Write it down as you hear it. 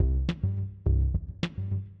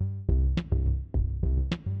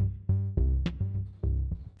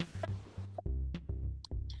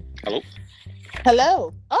Hello.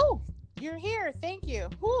 Hello. Oh, you're here. Thank you.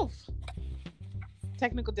 Whew.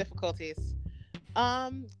 Technical difficulties.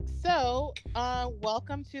 Um,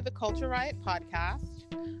 Welcome to the Culture Riot podcast.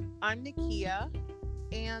 I'm Nakia,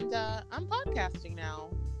 and I'm podcasting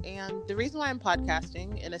now. And the reason why I'm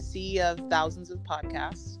podcasting in a sea of thousands of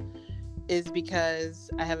podcasts is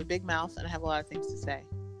because I have a big mouth and I have a lot of things to say.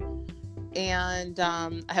 And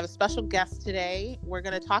I have a special guest today. We're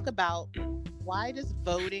going to talk about why does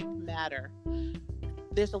voting matter?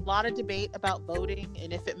 There's a lot of debate about voting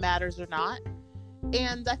and if it matters or not.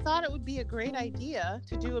 And I thought it would be a great idea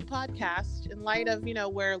to do a podcast in light of,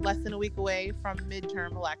 we're less than a week away from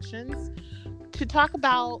midterm elections to talk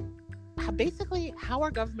about basically how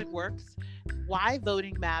our government works, why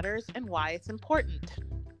voting matters, and why it's important.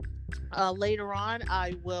 Later on,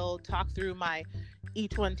 I will talk through my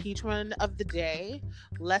each one teach one of the day,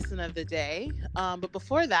 lesson of the day. But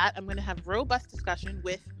before that, I'm going to have robust discussion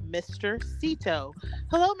with Mr. Seto.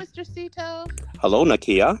 Hello, Mr. Seto. Hello,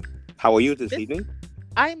 Nakia. How are you this This evening?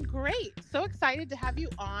 I'm great. So excited to have you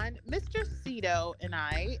on. Mr. Seto and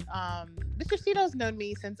Mr. Seto's known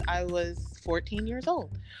me since I was 14 years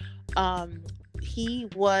old. Um, he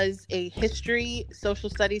was a history, social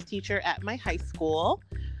studies teacher at my high school.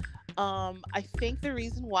 I think the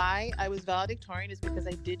reason why I was valedictorian is because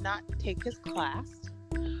I did not take his class.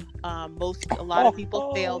 A lot of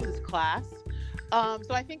people failed his class. So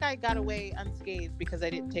I think I got away unscathed because I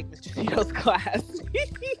didn't take Mr. Cito's class.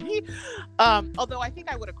 Although I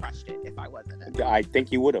think I would have crushed it if I wasn't in it. I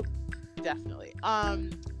think you would have. Definitely.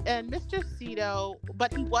 And Mr. Cito,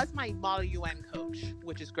 but he was my Model UN coach,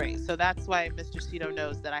 which is great. So that's why Mr. Cito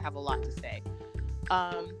knows that I have a lot to say.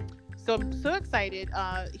 So I'm so excited.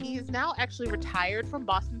 He is now actually retired from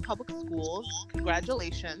Boston Public Schools.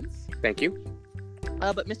 Congratulations. Thank you.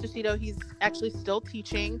 But Mr. Seto, he's actually still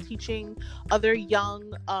teaching other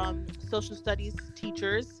young social studies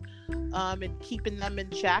teachers and keeping them in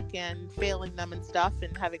check and failing them and stuff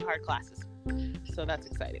and having hard classes. So that's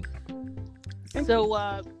exciting.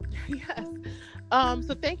 Yes.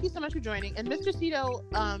 So thank you so much for joining. And Mr. Seto,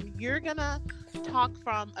 you're going to talk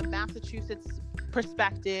from a Massachusetts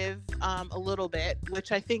perspective a little bit,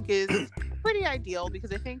 which I think is pretty ideal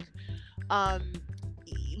because I think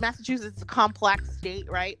Massachusetts is a complex state,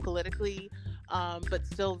 right? Politically, but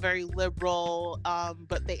still very liberal.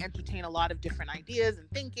 But they entertain a lot of different ideas and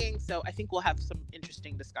thinking. So I think we'll have some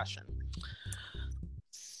interesting discussion.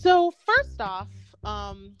 So first off,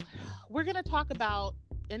 we're going to talk about,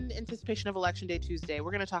 in anticipation of Election Day Tuesday,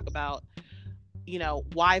 we're going to talk about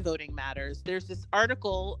why voting matters. There's this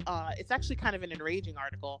article, it's actually kind of an enraging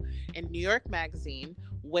article in New York Magazine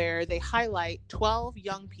where they highlight 12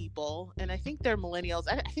 young people, and I think they're millennials.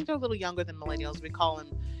 I think they're a little younger than millennials. We call them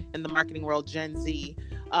in the marketing world Gen Z.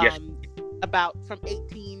 Yes. About from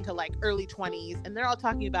 18 to like early 20s, and they're all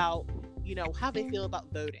talking about how they feel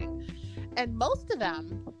about voting, and most of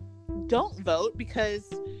them don't vote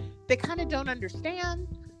because they kind of don't understand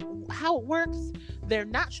how it works. They're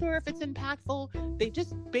not sure if it's impactful. They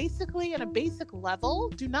just basically, at a basic level,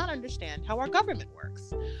 do not understand how our government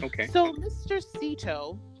works. Okay. So, Mr.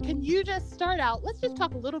 Seto, can you just start out? Let's just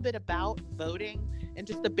talk a little bit about voting and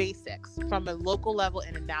just the basics from a local level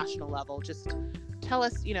and a national level. Just tell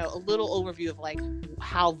us, a little overview of like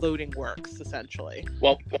how voting works, essentially.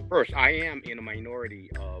 Well, first, I am in a minority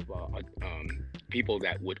of people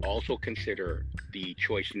that would also consider the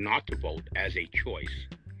choice not to vote as a choice.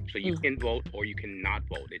 So you can vote or you cannot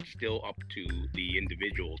vote. It's still up to the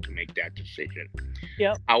individual to make that decision.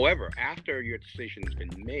 Yep. However, after your decision has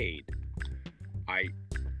been made, I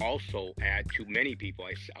also add to many people,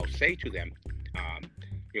 I'll say to them,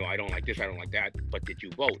 I don't like this, I don't like that, but did you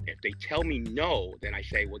vote? If they tell me no, then I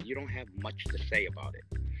say, well, you don't have much to say about it.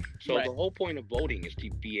 So Right. The whole point of voting is to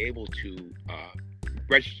be able to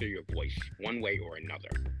register your voice one way or another.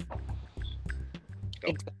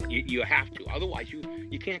 So you have to. Otherwise,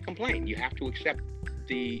 you can't complain. You have to accept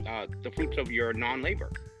the fruits of your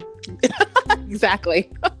non-labor.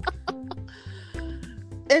 Exactly.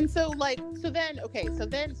 And so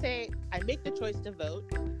then say I make the choice to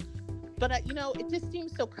vote, but it just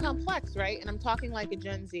seems so complex, right? And I'm talking like a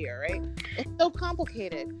Gen Zer, right? It's so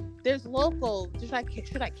complicated. There's local.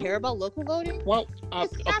 Should I care about local voting? Well,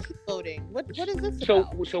 It's national voting. What is this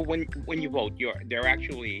about? So when you vote, there are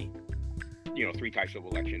actually three types of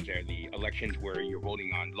elections. There are the elections where you're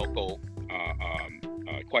voting on local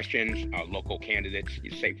questions, local candidates.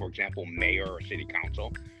 You say, for example, mayor or city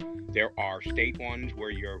council. There are state ones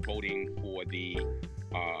where you're voting for the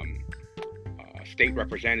state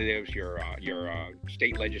representatives, your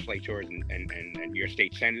state legislatures, and your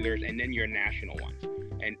state senators, and then your national ones.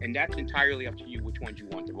 and that's entirely up to you which ones you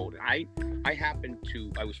want to vote in.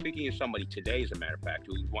 I was speaking to somebody today, as a matter of fact,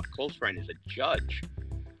 whose one close friend is a judge,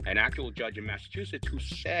 an actual judge in Massachusetts, who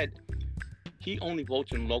said he only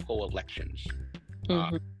votes in local elections.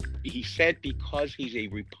 He said because he's a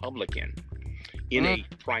Republican in a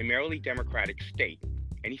primarily Democratic state,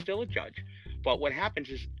 and he's still a judge, but what happens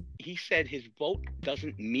is, he said his vote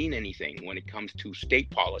doesn't mean anything when it comes to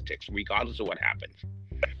state politics, regardless of what happens.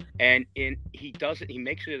 And he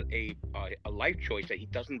makes it a life choice that he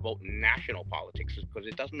doesn't vote in national politics because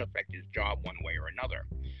it doesn't affect his job one way or another.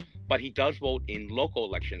 But he does vote in local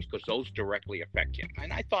elections because those directly affect him.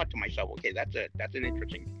 And I thought to myself, okay, that's an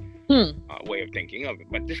interesting way of thinking of it.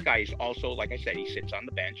 But this guy is also, like I said, he sits on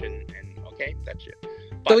the bench, and okay, that's it.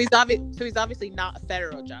 But, so he's obviously not a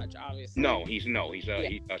federal judge, obviously. No, he's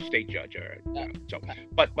a state judge.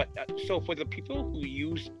 So for the people who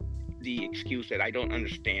use the excuse that I don't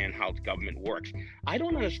understand how the government works, I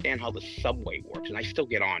don't understand how the subway works, and I still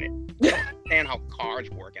get on it. I don't understand how cars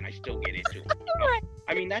work, and I still get into it. Right.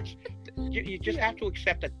 I mean, you just have to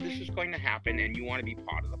accept that this is going to happen, and you want to be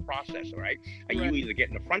part of the process, right? And you either get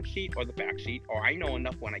in the front seat or the back seat, or I know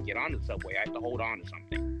enough when I get on the subway, I have to hold on to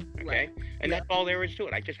something, okay? Right. And that's all there is to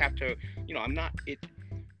it. I just have to, I'm not it.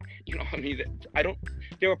 I mean,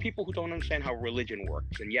 there are people who don't understand how religion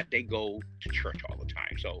works, and yet they go to church all the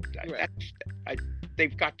time. So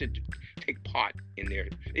they've got to take part in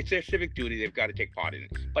it's their civic duty. They've got to take part in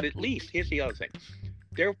it. But at least, here's the other thing.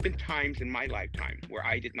 There have been times in my lifetime where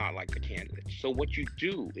I did not like the candidates. So what you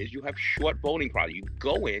do is you have short voting process. You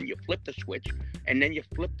go in, you flip the switch, and then you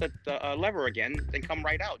flip the lever again, then come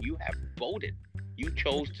right out. You have voted. You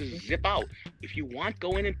chose to zip out. If you want,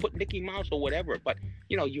 go in and put Mickey Mouse or whatever. But,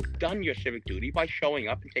 you've done your civic duty by showing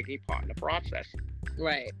up and taking part in the process.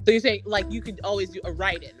 Right. So you say, you could always do a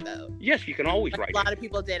write-in, though? Yes, you can always write-in. A lot of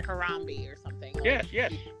people did Harambe or something. Yes.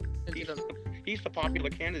 He's the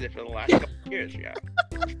popular candidate for the last couple of years, yeah.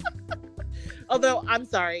 Although, I'm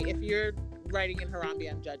sorry, if you're writing in Harambe,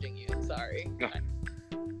 I'm judging you. I'm sorry. No.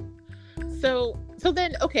 So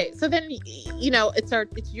then, it's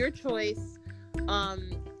your choice.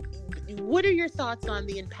 What are your thoughts on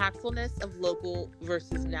the impactfulness of local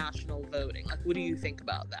versus national voting? What do you think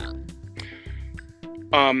about that?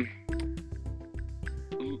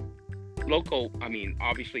 Local, I mean,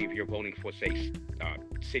 obviously, if you're voting for, say,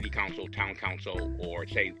 city council, town council, or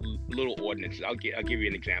say little ordinances, I'll give you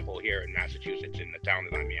an example here in Massachusetts, in the town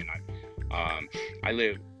that I'm in. I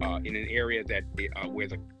live in an area that where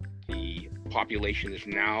the population is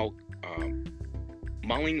now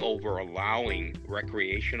mulling over allowing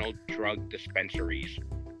recreational drug dispensaries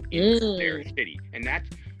in their city, and that's,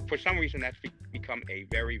 for some reason, that's become a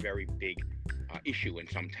very, very big issue in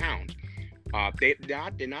some towns. They're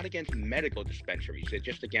not against medical dispensaries; they're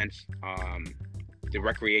just against the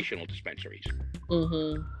recreational dispensaries.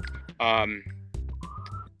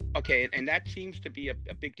 Okay, and that seems to be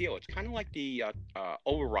a big deal. It's kind of like the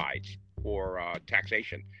overrides for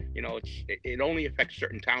taxation. It only affects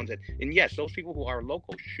certain towns, and yes, those people who are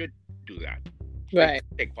local should do that. Right.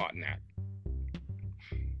 Take part in that.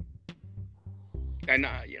 And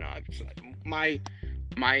my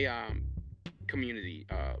community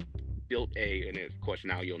built and of course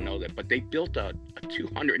now you'll know that, but they built a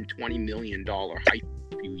 $220 million high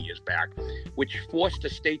a few years back, which forced the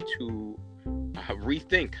state to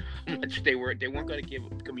rethink how much they weren't going to give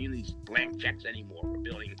communities blank checks anymore for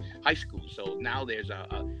building high schools. So now there's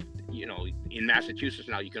in Massachusetts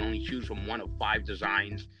now you can only choose from one of 5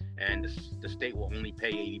 designs, and the state will only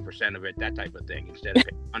pay 80% of it, that type of thing, instead of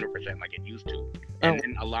paying 100% like it used to, and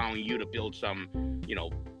then allowing you to build some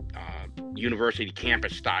university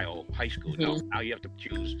campus style high school. No, now you have to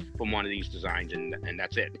choose from one of these designs, and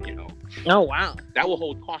that's it. Oh wow, that will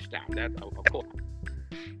hold costs down. That of course.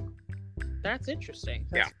 That's interesting.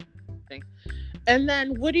 Interesting. And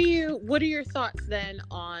then what are your thoughts then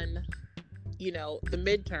on the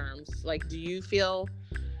midterms? Do you feel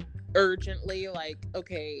urgently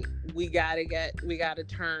okay, we gotta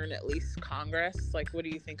turn at least Congress? What do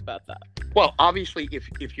you think about that? Well, obviously,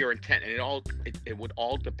 if your intent, and it would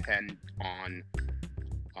all depend on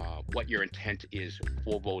what your intent is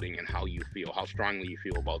for voting and how strongly you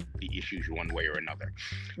feel about the issues one way or another.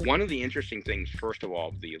 One of the interesting things, first of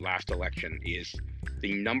all, the last election is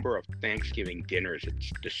the number of Thanksgiving dinners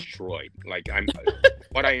it's destroyed.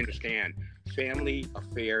 What I understand, family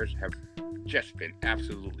affairs have just been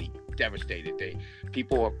absolutely devastated.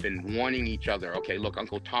 People have been warning each other, okay, look,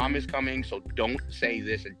 Uncle Tom is coming, so don't say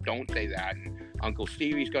this and don't say that, and Uncle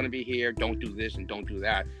Stevie's going to be here, don't do this and don't do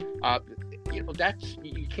that. You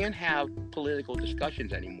can't have political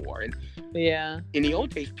discussions anymore. And in the old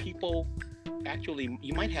days, people actually,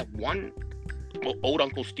 you might have one old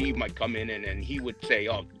Uncle Steve might come in and he would say,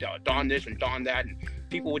 oh, don this and don that, and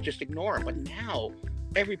people would just ignore him. But now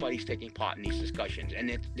everybody's taking part in these discussions,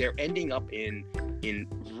 and they're ending up in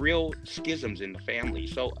real schisms in the family.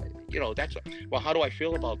 So, that's well. How do I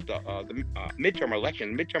feel about the midterm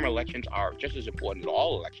election? Midterm elections are just as important as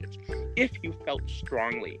all elections. If you felt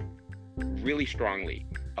strongly, really strongly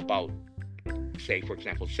about, say, for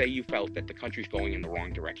example, say you felt that the country's going in the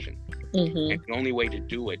wrong direction, and the only way to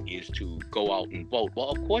do it is to go out and vote. Well,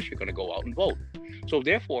 of course you're going to go out and vote. So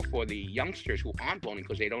therefore, for the youngsters who aren't voting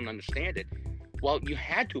because they don't understand it, well, you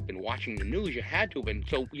had to have been watching the news. You had to have been.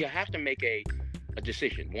 So you have to make a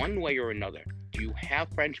decision one way or another. Do you have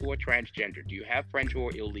friends who are transgender? Do you have friends who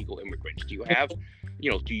are illegal immigrants? Do you have,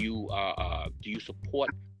 do you support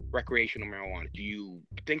recreational marijuana? Do you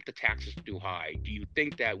think the taxes are too high? Do you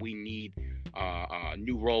think that we need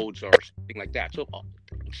new roads or something like that? So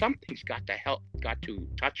something's got to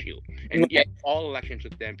touch you. And yet all elections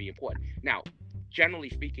would then be important. Now, generally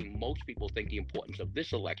speaking, most people think the importance of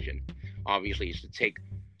this election, obviously, is to take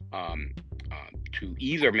to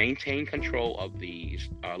either maintain control of the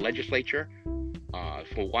legislature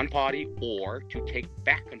for one party, or to take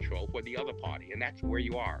back control for the other party. And that's where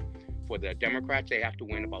you are. For the Democrats, they have to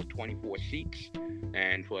win about 24 seats.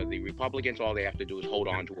 And for the Republicans, all they have to do is hold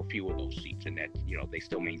on to a few of those seats, and that, they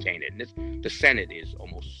still maintain it. And the Senate is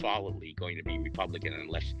almost solidly going to be Republican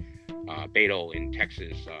unless Beto in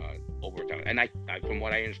Texas overtime. And I, from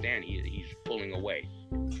what I understand, he's pulling away.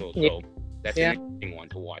 So that's an interesting one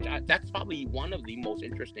to watch. That's probably one of the most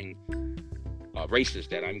interesting races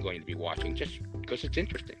that I'm going to be watching, just because it's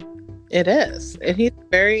interesting. It is, and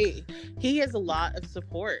he has a lot of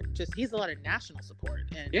support. He has a lot of national support,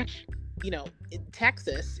 and yes, in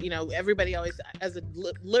Texas, everybody always, as a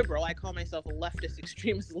liberal, I call myself a leftist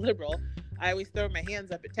extremist liberal. I always throw my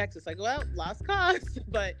hands up at Texas, like, well, lost cause.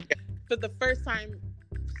 But for the first time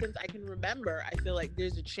since I can remember, I feel like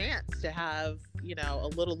there's a chance to have, a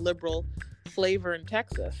little liberal flavor in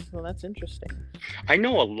Texas. Well, that's interesting. I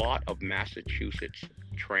know a lot of Massachusetts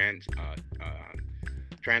transplants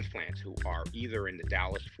who are either in the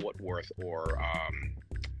Dallas, Fort Worth, or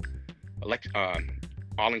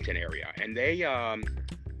Arlington area, and they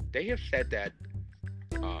have said that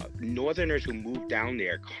Northerners who move down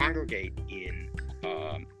there congregate in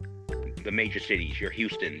the major cities, your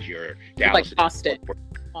Houstons, your Dallas, like Austin.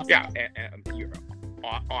 Yeah,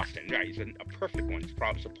 Austin, right? It's a perfect one.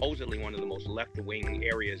 It's supposedly one of the most left-wing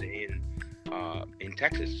areas in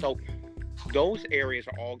Texas. So those areas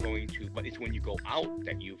are all going to, but it's when you go out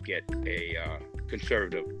that you get a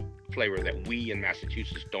conservative flavor that we in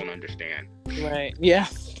Massachusetts don't understand. Right. Yeah.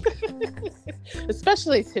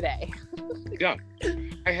 Especially today. Yeah.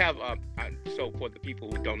 I have, so for the people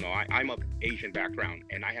who don't know, I'm of Asian background,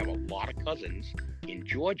 and I have a lot of cousins in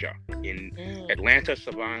Georgia, in Atlanta,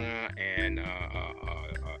 Savannah, and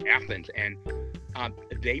Athens, and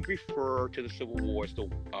they refer to the Civil War as the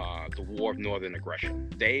War of Northern Aggression.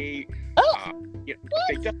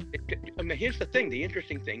 Here's the thing. The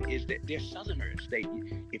interesting thing is that they're Southerners.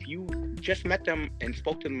 If you just met them and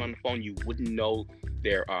spoke to them on the phone, you wouldn't know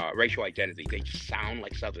their racial identity. They just sound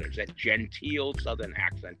like Southerners. That genteel Southern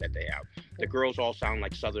accent that they have. The girls all sound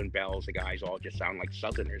like Southern belles. The guys all just sound like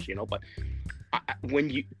Southerners. But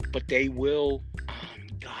but they will.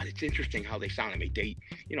 God, it's interesting how they sound. I mean, they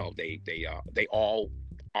all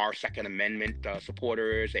are Second Amendment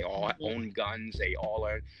supporters. They all own guns. They all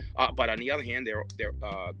are. But on the other hand,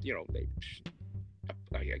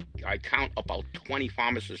 I count about 20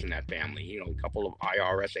 pharmacists in that family. A couple of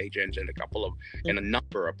IRS agents and a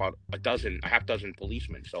number, about a half dozen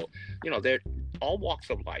policemen. So, they're all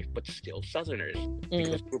walks of life, but still Southerners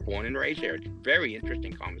because we're born and raised there. It's very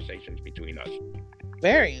interesting conversations between us.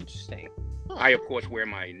 Very interesting. Huh. I, of course, wear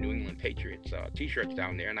my New England Patriots t-shirts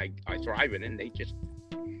down there, and I thrive in it, and they just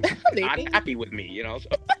not happy with me, So.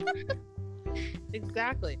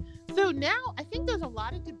 Exactly. So now I think there's a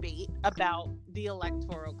lot of debate about the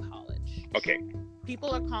Electoral College. Okay. People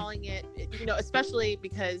are calling it, especially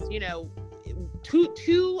because,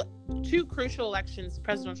 two crucial elections,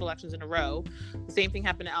 presidential elections in a row. The same thing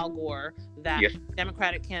happened to Al Gore. That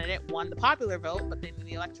Democratic candidate won the popular vote, but then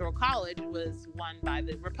the Electoral College was won by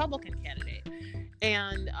the Republican candidate.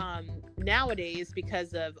 And nowadays,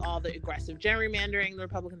 because of all the aggressive gerrymandering the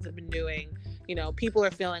Republicans have been doing, people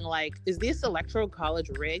are feeling like, is this Electoral College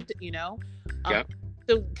rigged?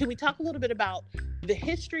 So can we talk a little bit about the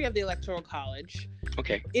history of the Electoral College?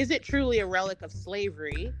 Okay. Is it truly a relic of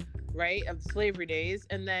slavery, right? Of slavery days?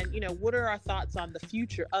 And then, what are our thoughts on the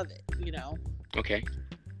future of it, Okay.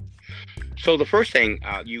 So the first thing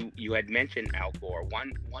you had mentioned Al Gore.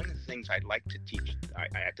 One of the things I'd like to teach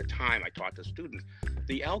at the time I taught the students,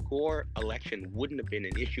 the Al Gore election wouldn't have been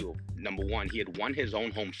an issue. Number one, he had won his own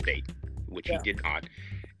home state, which he did not,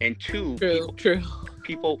 and two,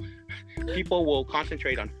 people will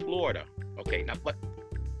concentrate on Florida. Okay, now but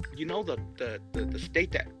the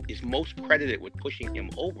state that is most credited with pushing him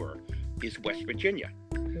over is West Virginia.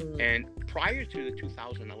 And prior to the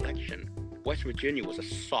 2000 election, West Virginia was a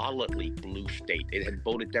solidly blue state. It had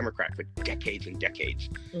voted Democrat for decades and decades.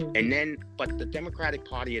 But the Democratic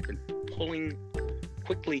Party had been pulling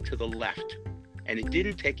quickly to the left. And it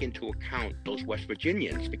didn't take into account those West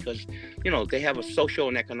Virginians because, they have a social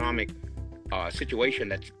and economic situation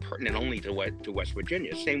that's pertinent only to West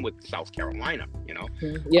Virginia. Same with South Carolina,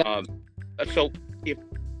 so if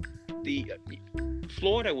the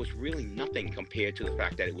Florida was really nothing compared to the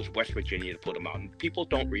fact that it was West Virginia to put them out. And people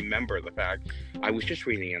don't remember the fact, I was just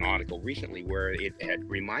reading an article recently where it had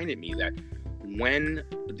reminded me that when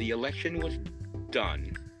the election was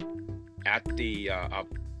done, at the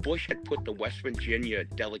Bush had put the West Virginia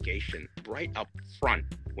delegation right up front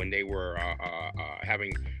when they were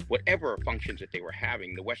having whatever functions that they were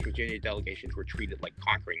having. The West Virginia delegations were treated like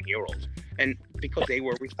conquering heroes, and because they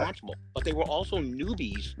were responsible, but they were also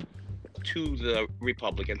newbies to the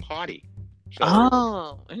Republican Party.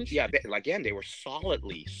 So, again, they were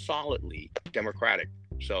solidly Democratic.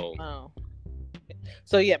 So,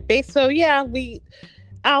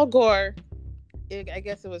 Al Gore. I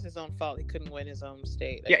guess it was his own fault. He couldn't win his own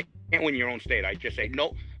state. Yeah, you can't win your own state. I just say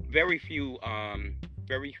no. Very few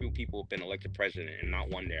people have been elected president and not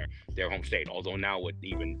won their home state. Although now with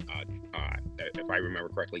even if I remember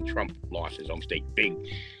correctly, Trump lost his home state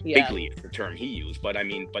bigly, the term he used. But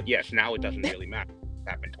yes, now it doesn't really matter. It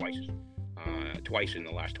happened twice in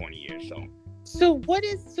the last 20 years. So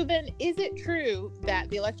then is it true that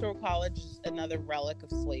the Electoral College is another relic of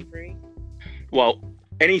slavery? Well,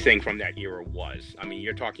 anything from that era was. I mean,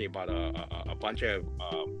 you're talking about a bunch of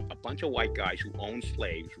white guys who owned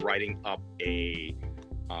slaves writing up a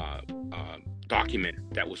document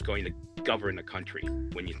that was going to govern the country.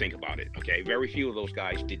 When you think about it, okay, very few of those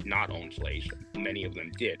guys did not own slaves. Many of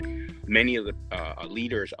them did. Many of the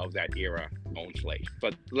leaders of that era owned slaves.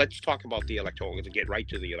 But let's talk about the electoral. To get right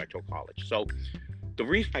to the Electoral College. So, the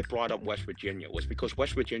reason I brought up West Virginia was because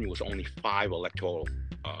West Virginia was only 5 electoral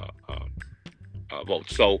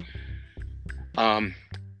votes. So, the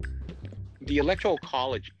Electoral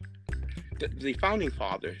College, the founding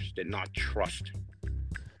fathers did not trust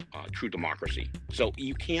true democracy. So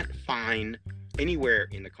you can't find anywhere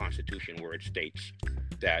in the Constitution where it states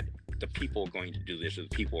that the people are going to do this or the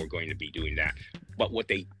people are going to be doing that. But what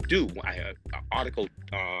they do, Article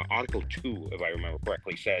 2, if I remember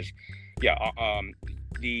correctly, says,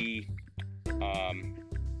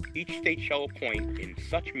 each state shall appoint in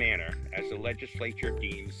such manner as the legislature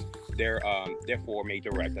deems therefore may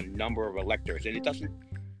direct a number of electors. And it doesn't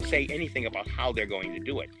say anything about how they're going to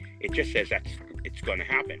do it. It just says that it's going to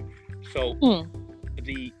happen. So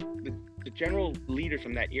the general leaders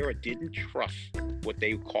from that era didn't trust what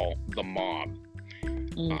they call the mob.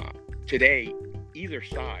 Today, either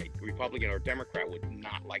side, Republican or Democrat, would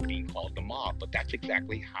not like being called the mob, but that's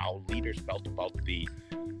exactly how leaders felt about the,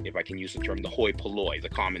 if I can use the term, the hoi polloi, the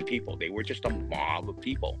common people. They were just a mob of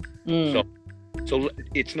people. So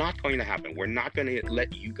it's not going to happen. We're not going to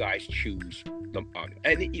let you guys choose the.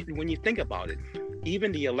 When you think about it,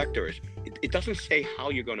 even the electors, it doesn't say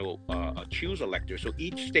how you're going to choose electors. So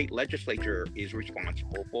each state legislature is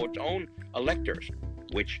responsible for its own electors,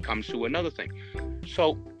 which comes to another thing.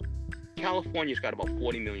 So California's got about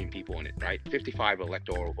 40 million people in it, right? 55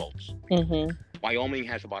 electoral votes. Wyoming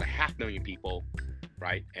has about 500,000 people,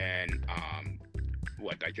 right? And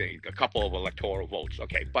I think a couple of electoral votes.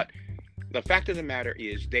 Okay, but the fact of the matter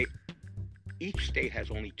is each state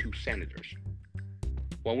has only 2 senators.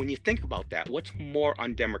 Well, when you think about that, what's more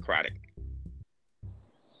undemocratic?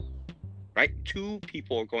 Right? 2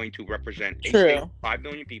 people are going to represent a state with 5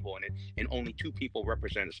 million people in it, and only 2 people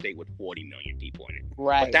represent a state with 40 million people in it.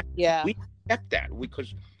 Right. But we accept that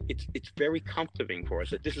because it's very comforting for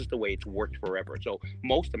us that this is the way it's worked forever. So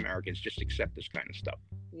most Americans just accept this kind of stuff.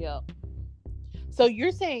 Yeah. So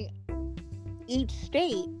you're saying each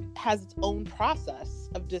state has its own process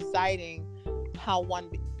of deciding how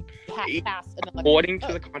one pass an election. According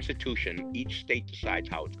to the Constitution, each state decides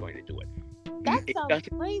how it's going to do it. That sounds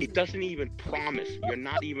crazy. It doesn't even promise.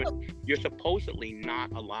 You're supposedly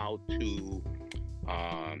not allowed to,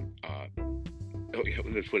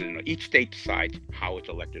 let's put it in, each state decides how its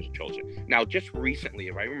electors are chosen. Now, just recently,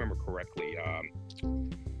 if I remember correctly, I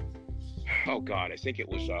think it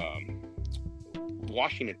was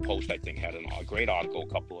Washington Post, I think, had a great article a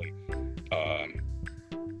couple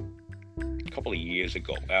of years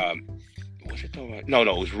ago. Was it no,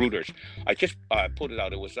 it was Reuters. I just put it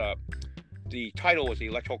out. It was the title was "The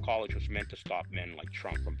Electoral College was meant to stop men like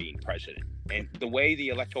Trump from being president," and the way the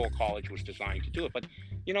Electoral College was designed to do it. But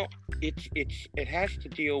it has to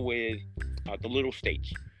deal with the little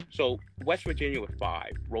states. So West Virginia with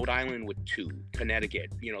 5, Rhode Island with 2,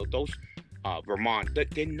 Connecticut. Those Vermont.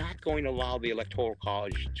 They're not going to allow the Electoral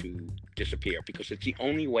College to disappear because it's the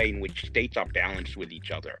only way in which states are balanced with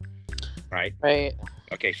each other. Right.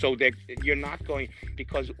 Okay. So you're not going,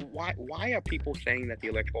 because why are people saying that the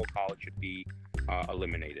Electoral College should be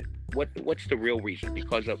eliminated? What's the real reason?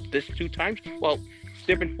 Because of this 2 times? Well,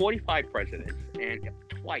 there've been 45 presidents, and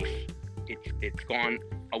twice it's gone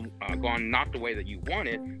not the way that you want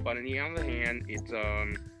it. But on the other hand, it's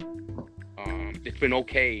been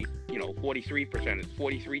okay. 43%. It's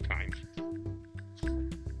 43 times.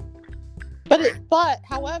 But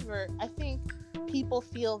however, I think people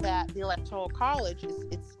feel that the Electoral College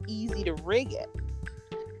it's easy to rig it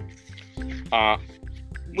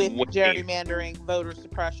with gerrymandering, voter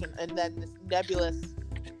suppression, and then this nebulous,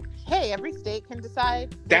 hey, every state can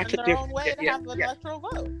decide in their own way to have an electoral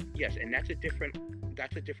vote. Yes, and that's a different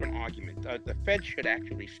argument. The Fed should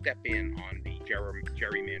actually step in on the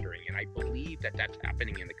gerrymandering, and I believe that that's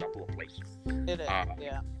happening in a couple of places. It is, I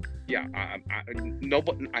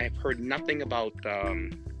have heard nothing about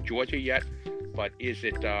Georgia yet, but is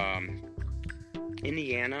it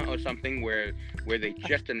Indiana or something where they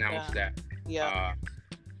just announced that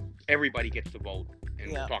everybody gets to vote,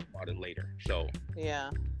 and we'll talk about it later. So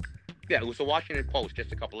it was the Washington Post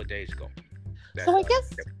just a couple of days ago. So I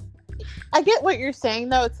guess I get what you're saying,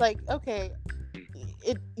 though. It's like, okay,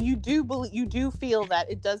 you do feel that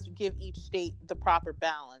it does give each state the proper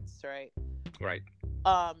balance, right? Right.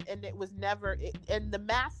 And it was never, and the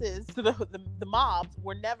masses, the mobs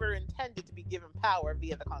were never intended to be given power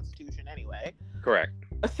via the Constitution anyway. Correct.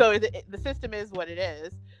 So the system is what it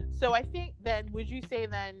is. So I think then, would you say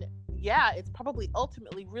then, it's probably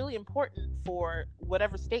ultimately really important for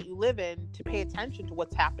whatever state you live in to pay attention to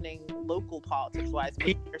what's happening local politics wise.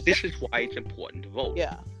 This is why it's important to vote.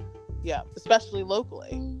 Yeah, especially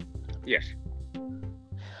locally. Yes.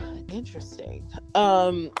 Interesting.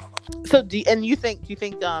 So do you think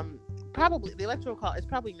probably the Electoral College is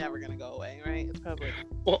probably never going to go away, right? It's probably,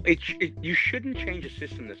 well, you shouldn't change a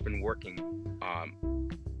system that's been working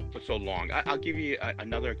for so long. I'll give you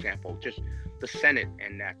another example. Just the Senate,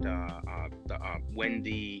 and that when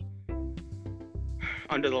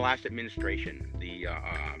under the last administration, the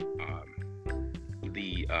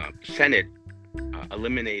Senate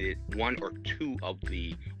eliminated 1 or 2 of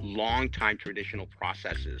the long-time traditional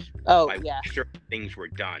processes by which certain things were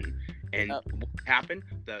done. And what happened?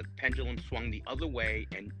 The pendulum swung the other way,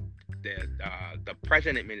 and the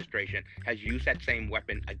present administration has used that same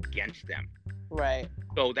weapon against them. Right.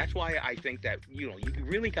 So that's why I think that you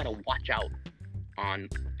really got to watch out on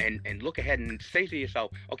and look ahead and say to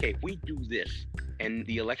yourself, okay, if we do this and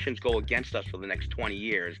the elections go against us for the next 20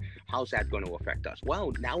 years, how's that going to affect us?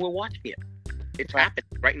 Well, now we're watching it. It's happened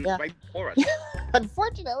right before us.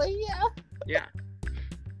 Unfortunately, yeah. Yeah.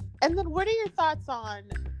 And then what are your thoughts on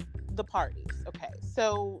the parties? Okay,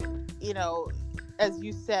 so, as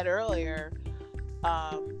you said earlier,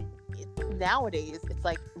 nowadays it's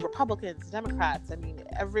like Republicans, Democrats. I mean,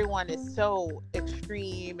 everyone is so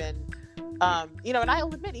extreme, and and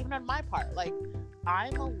I'll admit, even on my part, like,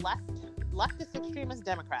 I'm a leftist extremist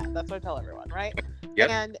Democrat. That's what I tell everyone, right? Yep.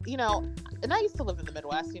 And and I used to live in the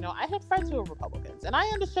Midwest. I had friends who were Republicans, and I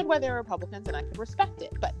understood why they were Republicans, and I could respect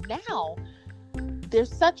it. But now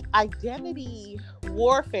there's such identity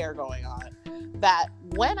warfare going on that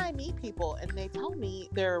when I meet people and they tell me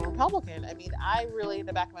they're a Republican, I mean, I really, in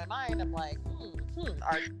the back of my mind, I'm like,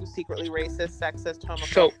 are you secretly racist, sexist,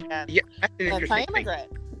 homophobic, and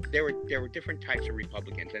anti-immigrant? There were different types of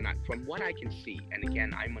Republicans, and from what I can see, and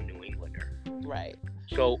again, I'm a New Englander, right?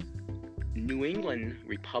 So New England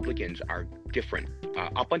Republicans are different.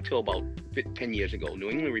 Up until about 10 years ago, New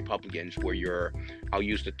England Republicans were I'll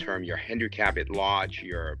use the term, your Henry Cabot Lodge,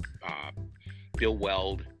 your Bill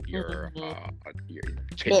Weld, your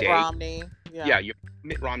Mitt Romney. Yeah, your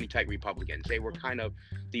Mitt Romney type Republicans. They were kind of,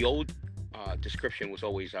 the old description was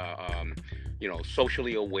always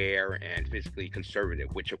socially aware and physically conservative,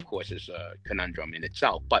 which of course is a conundrum in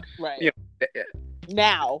itself. But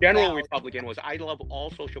now general Republican was, I love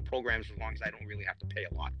all social programs as long as I don't really have to pay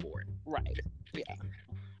a lot for it. Right.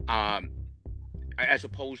 Yeah. As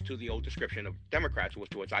opposed to the old description of Democrats,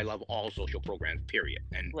 which was, I love all social programs, period.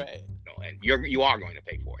 And and you are going to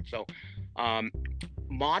pay for it. So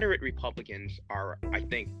moderate Republicans are, I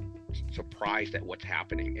think, surprised at what's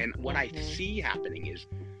happening. And what I see happening is,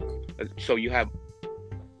 so you have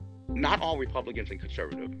not all Republicans and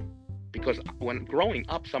conservative, because when growing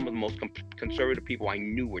up, some of the most conservative people I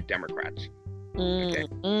knew were Democrats. Okay,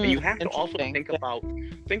 and you have to also think about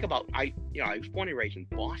I was born and raised in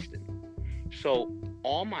Boston, so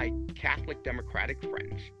all my Catholic Democratic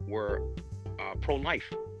friends were pro-life.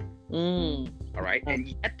 All right, and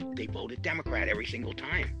yet they voted Democrat every single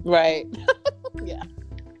time. Right. Yeah.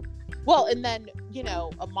 Well, and then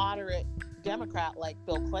a moderate Democrat like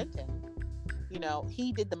Bill Clinton,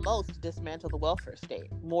 he did the most to dismantle the welfare state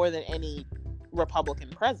more than any Republican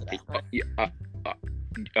president. Right?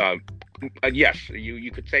 Yes,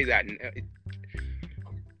 you could say that.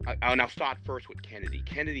 And I'll start first with Kennedy.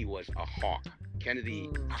 Kennedy was a hawk. Kennedy,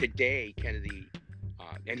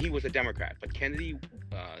 and he was a Democrat, but Kennedy,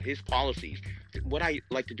 his policies, what I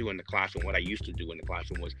like to do in the classroom, what I used to do in the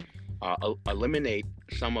classroom was eliminate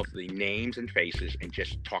some of the names and faces and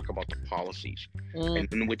just talk about the policies. And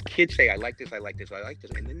then with kids say, I like this, I like this, I like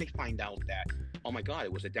this, and then they find out that, oh my God,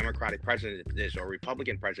 it was a Democratic president this or a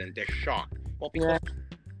Republican president, they're shocked. Well, because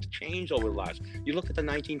it's changed over the last, you look at the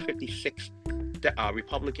 1956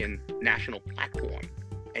 Republican National Platform,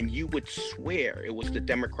 and you would swear it was the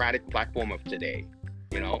Democratic platform of today.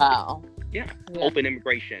 Wow. Yeah. Open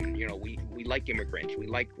immigration. We like immigrants. We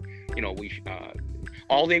like,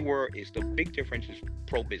 all they were is the big difference is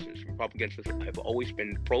pro-business. Republicans have always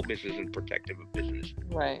been pro-business and protective of business.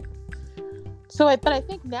 Right. So, but I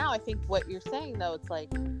think what you're saying though, it's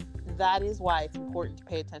like that is why it's important to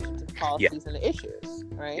pay attention to the policies and the issues,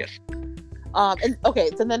 right? Yes. And okay,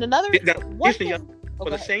 so then another for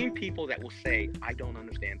the same people that will say, I don't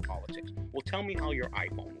understand politics. Well, tell me how your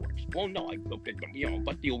iPhone works. Well, no,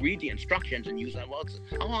 but you'll read the instructions and use that. Well,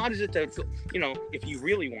 how hard is it to, if you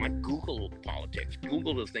really want, Google politics.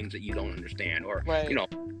 Google the things that you don't understand, or,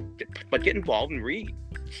 but get involved and read.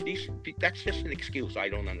 That's just an excuse. I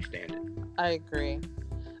don't understand it. I agree.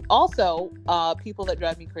 Also, people that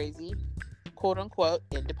drive me crazy, quote unquote,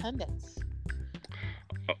 independents.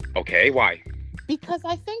 Okay, why? Because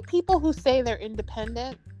I think people who say they're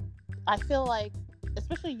independent, I feel like,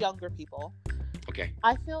 especially younger people,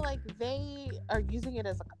 I feel like they are using it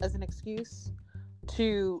as an excuse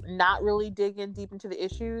to not really dig in deep into the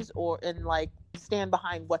issues and stand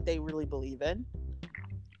behind what they really believe in.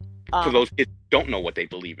 So those kids don't know what they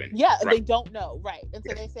believe in. Yeah, right. They don't know, right? And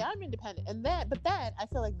so they say, I'm independent. But then I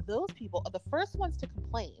feel like those people are the first ones to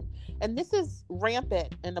complain. And this is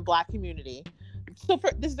rampant in the Black community. So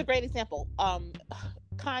this is a great example.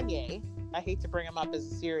 Kanye, I hate to bring him up as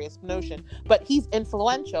a serious notion, but he's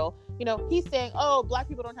influential. He's saying, oh, Black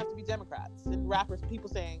people don't have to be Democrats. And people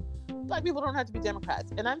saying, Black people don't have to be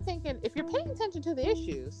Democrats. And I'm thinking, if you're paying attention to the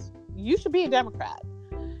issues, you should be a Democrat.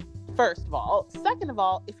 First of all. Second of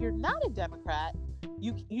all, if you're not a Democrat,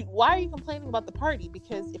 you why are you complaining about the party?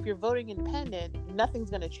 Because if you're voting independent, nothing's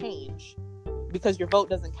going to change because your vote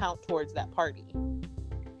doesn't count towards that party.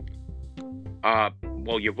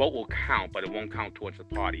 Well, your vote will count, but it won't count towards the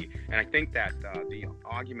party. And I think that the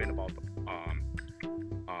argument about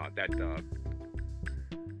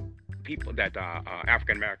people that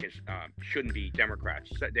African Americans shouldn't be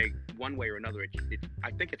Democrats, they one way or another,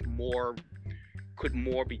 I think it's could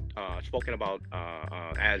more be spoken about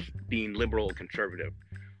as being liberal or conservative.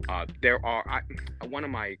 One of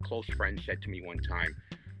my close friends said to me one time,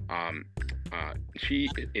 she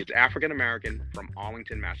is African American from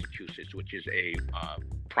Arlington, Massachusetts, which is a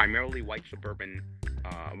primarily white suburb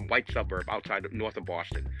north of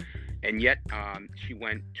Boston. And yet she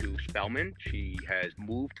went to Spelman. She has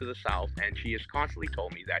moved to the South, and she has constantly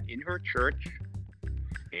told me that in her church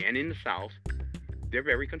and in the South, they're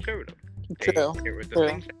very conservative. The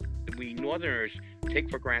things that we Northerners take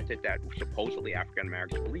for granted that supposedly African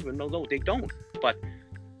Americans believe in, no, they don't. But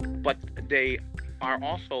they are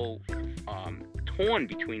also torn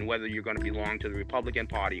between whether you're going to belong to the Republican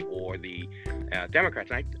Party or the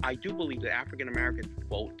Democrats. And I do believe that African Americans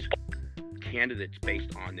vote candidates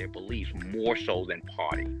based on their beliefs more so than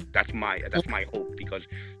party. That's my hope, because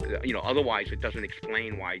otherwise it doesn't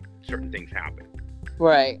explain why certain things happen.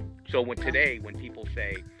 Right. So when people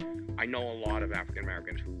say, I know a lot of African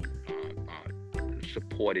Americans who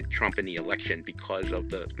supported Trump in the election because of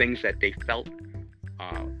the things that they felt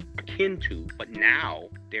akin to, but now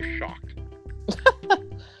they're shocked.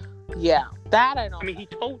 Yeah, that I don't. I mean,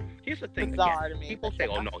 here's the thing. Bizarre to me. People say,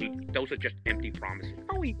 "Oh no, those are just empty promises."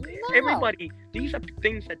 No, everybody. These are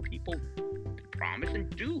things that people promise and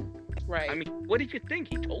do. Right. I mean, what did you think?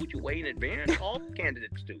 He told you way in advance. All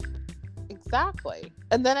candidates do. Exactly.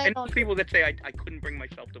 And then And those people that say I couldn't bring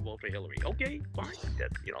myself to vote for Hillary. Okay, fine.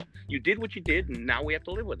 You did what you did, and now we have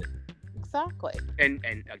to live with it. Exactly. And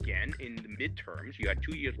again, in the midterms, you got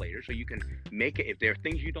 2 years later, so you can make it. If there are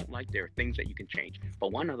things you don't like, there are things that you can change.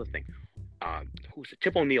 But one other thing,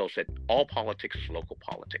 Tip O'Neill said, all politics is local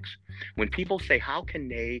politics. When people say, how can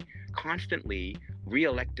they constantly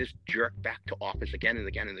reelect this jerk back to office again and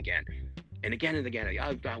again and again and again and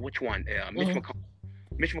again? Which one?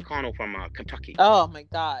 Mitch McConnell from Kentucky. Oh my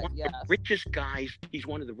God! One Yes. of the richest guys. He's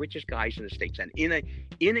one of the richest guys in the states, and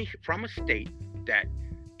from a state that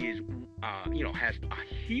is has a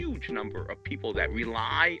huge number of people that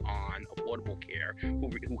rely on affordable care,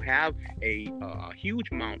 who have a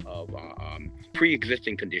huge amount of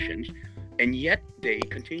pre-existing conditions, and yet they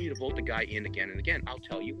continue to vote the guy in again and again. I'll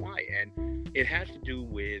tell you why, and it has to do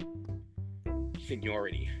with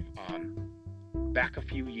seniority. Back a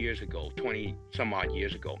few years ago, 20 some odd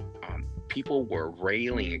years ago, people were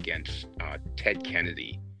railing against Ted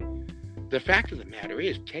Kennedy. The fact of the matter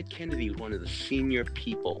is, Ted Kennedy was one of the senior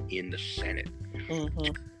people in the Senate.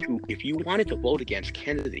 Mm-hmm. If you wanted to vote against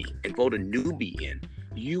Kennedy and vote a newbie in,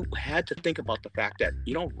 you had to think about the fact that,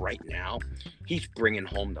 right now, he's bringing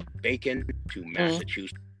home the bacon to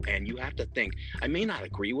Massachusetts. And you have to think, I may not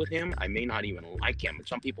agree with him. I may not even like him. And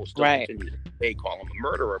some people still continue to call him a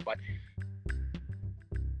murderer. But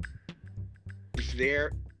is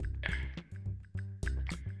there...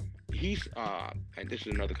 He's and this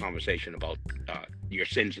is another conversation about your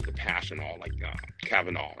sins of the past and all, like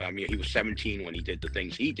Kavanaugh. I mean, he was 17 when he did the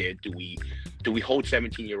things he did. Do we hold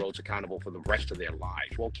 17-year-olds accountable for the rest of their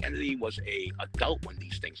lives? Well, Kennedy was a adult when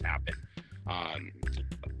these things happened.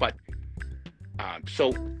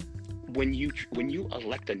 So when you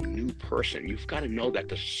elect a new person, you've got to know that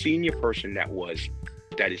the senior person that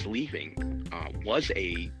is leaving was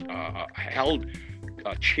held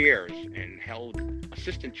chairs and held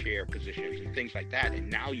assistant chair positions and things like that, and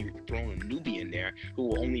now you've thrown a newbie in there who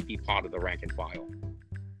will only be part of the rank and file.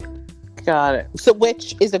 Got it. So,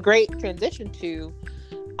 which is a great transition to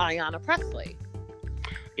Ayanna Pressley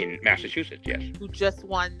in Massachusetts, yes, who just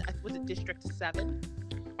won. Was it District 7?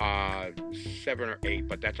 7 or 8,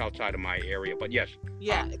 but that's outside of my area. But yes,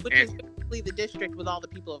 which is basically the district with all the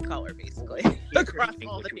people of color, basically. Across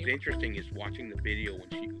all the What was interesting is watching the video when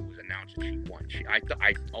she was announced that she won.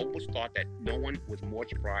 I almost thought that no one was more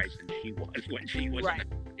surprised than she was when she was announced.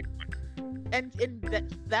 And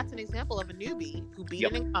that's an example of a newbie who beat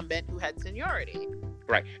an incumbent who had seniority.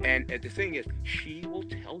 Right, and the thing is, she will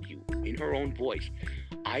tell you in her own voice,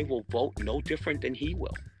 I will vote no different than he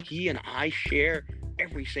will. He and I share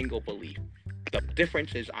every single belief. The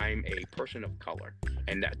difference is I'm a person of color,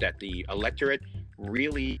 and that the electorate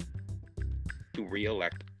really to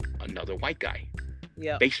re-elect another white guy.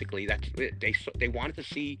 Yeah. Basically, that's it. They wanted to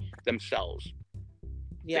see themselves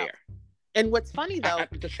there. And what's funny though,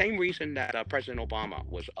 the same reason that President Obama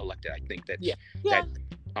was elected, I think that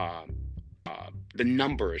the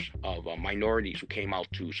numbers of minorities who came out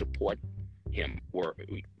to support him were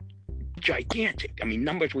gigantic. I mean,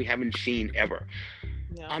 numbers we haven't seen ever.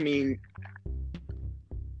 Yeah. I mean,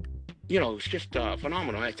 it's just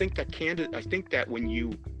phenomenal. I think that when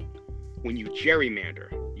you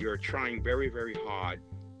gerrymander, you're trying very, very hard,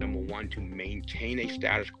 number one, to maintain a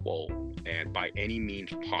status quo and by any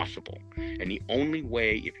means possible. And the only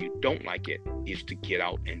way, if you don't like it, is to get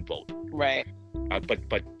out and vote. Right.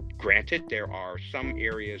 But granted, there are some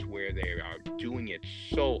areas where they are doing it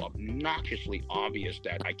so obnoxiously obvious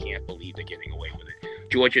that I can't believe they're getting away with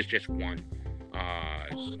it. Georgia's just one.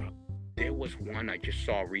 There was one I just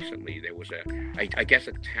saw recently. There was I guess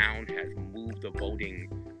a town has moved the voting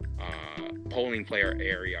polling player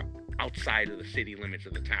area outside of the city limits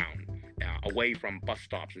of the town, away from bus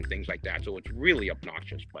stops and things like that. So it's really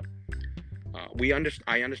obnoxious. But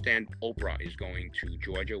I understand Oprah is going to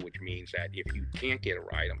Georgia, which means that if you can't get a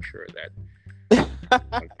ride, I'm sure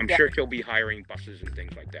sure she'll be hiring buses and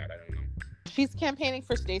things like that. I don't know. She's campaigning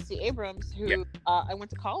for Stacey Abrams, who I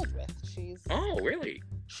went to college with. Oh, really?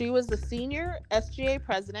 She was the senior SGA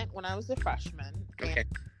president when I was a freshman. Okay. And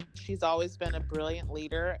she's always been a brilliant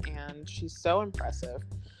leader, and she's so impressive.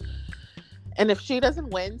 And if she doesn't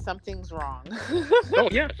win, something's wrong. Oh,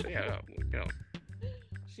 yes. Yeah.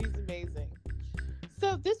 She's amazing.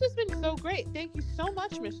 So this has been so great. Thank you so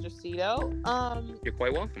much, Mr. Seto. You're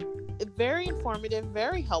quite welcome. Very informative,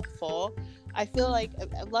 very helpful. I feel like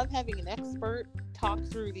I love having an expert talk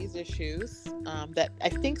through these issues that I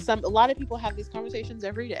think a lot of people have these conversations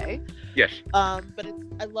every day. Yes. But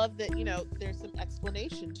I love that, there's some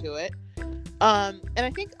explanation to it. And I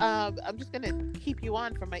think I'm just going to keep you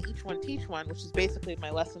on for my Each One Teach One, which is basically my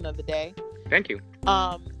lesson of the day. Thank you.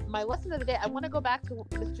 my lesson of the day, I want to go back to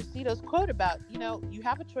Mr. Seto's quote about, you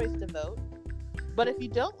have a choice to vote, but if you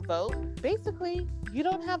don't vote, basically you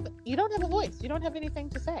don't have a voice. You don't have anything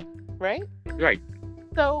to say, right? Right.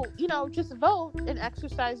 So, just vote and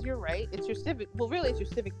exercise your right. It's your civic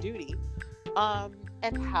duty,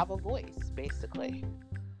 and have a voice, basically.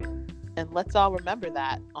 And let's all remember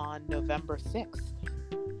that on November 6th.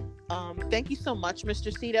 Thank you so much,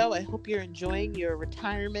 Mr. Seto. I hope you're enjoying your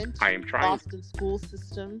retirement. I am trying. Boston school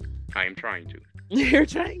system. I am trying to. You're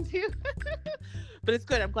trying to. But it's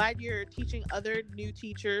good. I'm glad you're teaching other new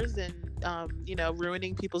teachers and,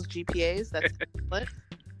 ruining people's GPAs. That's excellent.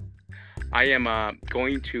 I am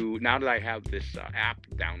going to, now that I have this app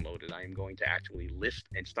downloaded, I am going to actually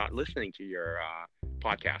start listening to your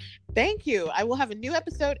podcast. Thank you. I will have a new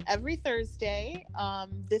episode every Thursday.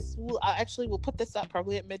 We'll put this up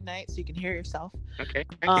probably at midnight so you can hear yourself. Okay.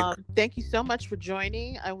 Thank you so much for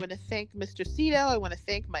joining. I want to thank Mr. Seto. I want to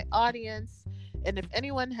thank my audience. And if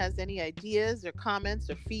anyone has any ideas or comments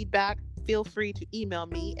or feedback, feel free to email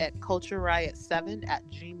me at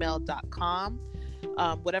cultureriot7@gmail.com.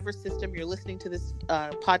 Whatever system you're listening to this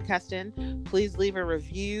podcast in, please leave a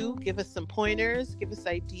review, give us some pointers, give us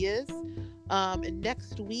ideas. And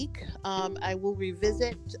next week, I will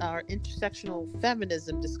revisit our intersectional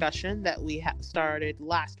feminism discussion that we started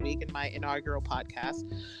last week in my inaugural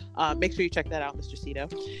podcast. Make sure you check that out, Mr.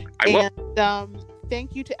 Seto. I will. And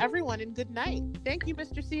thank you to everyone, and good night. Thank you,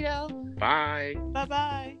 Mr. Seto. Bye.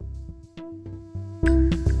 Bye-bye.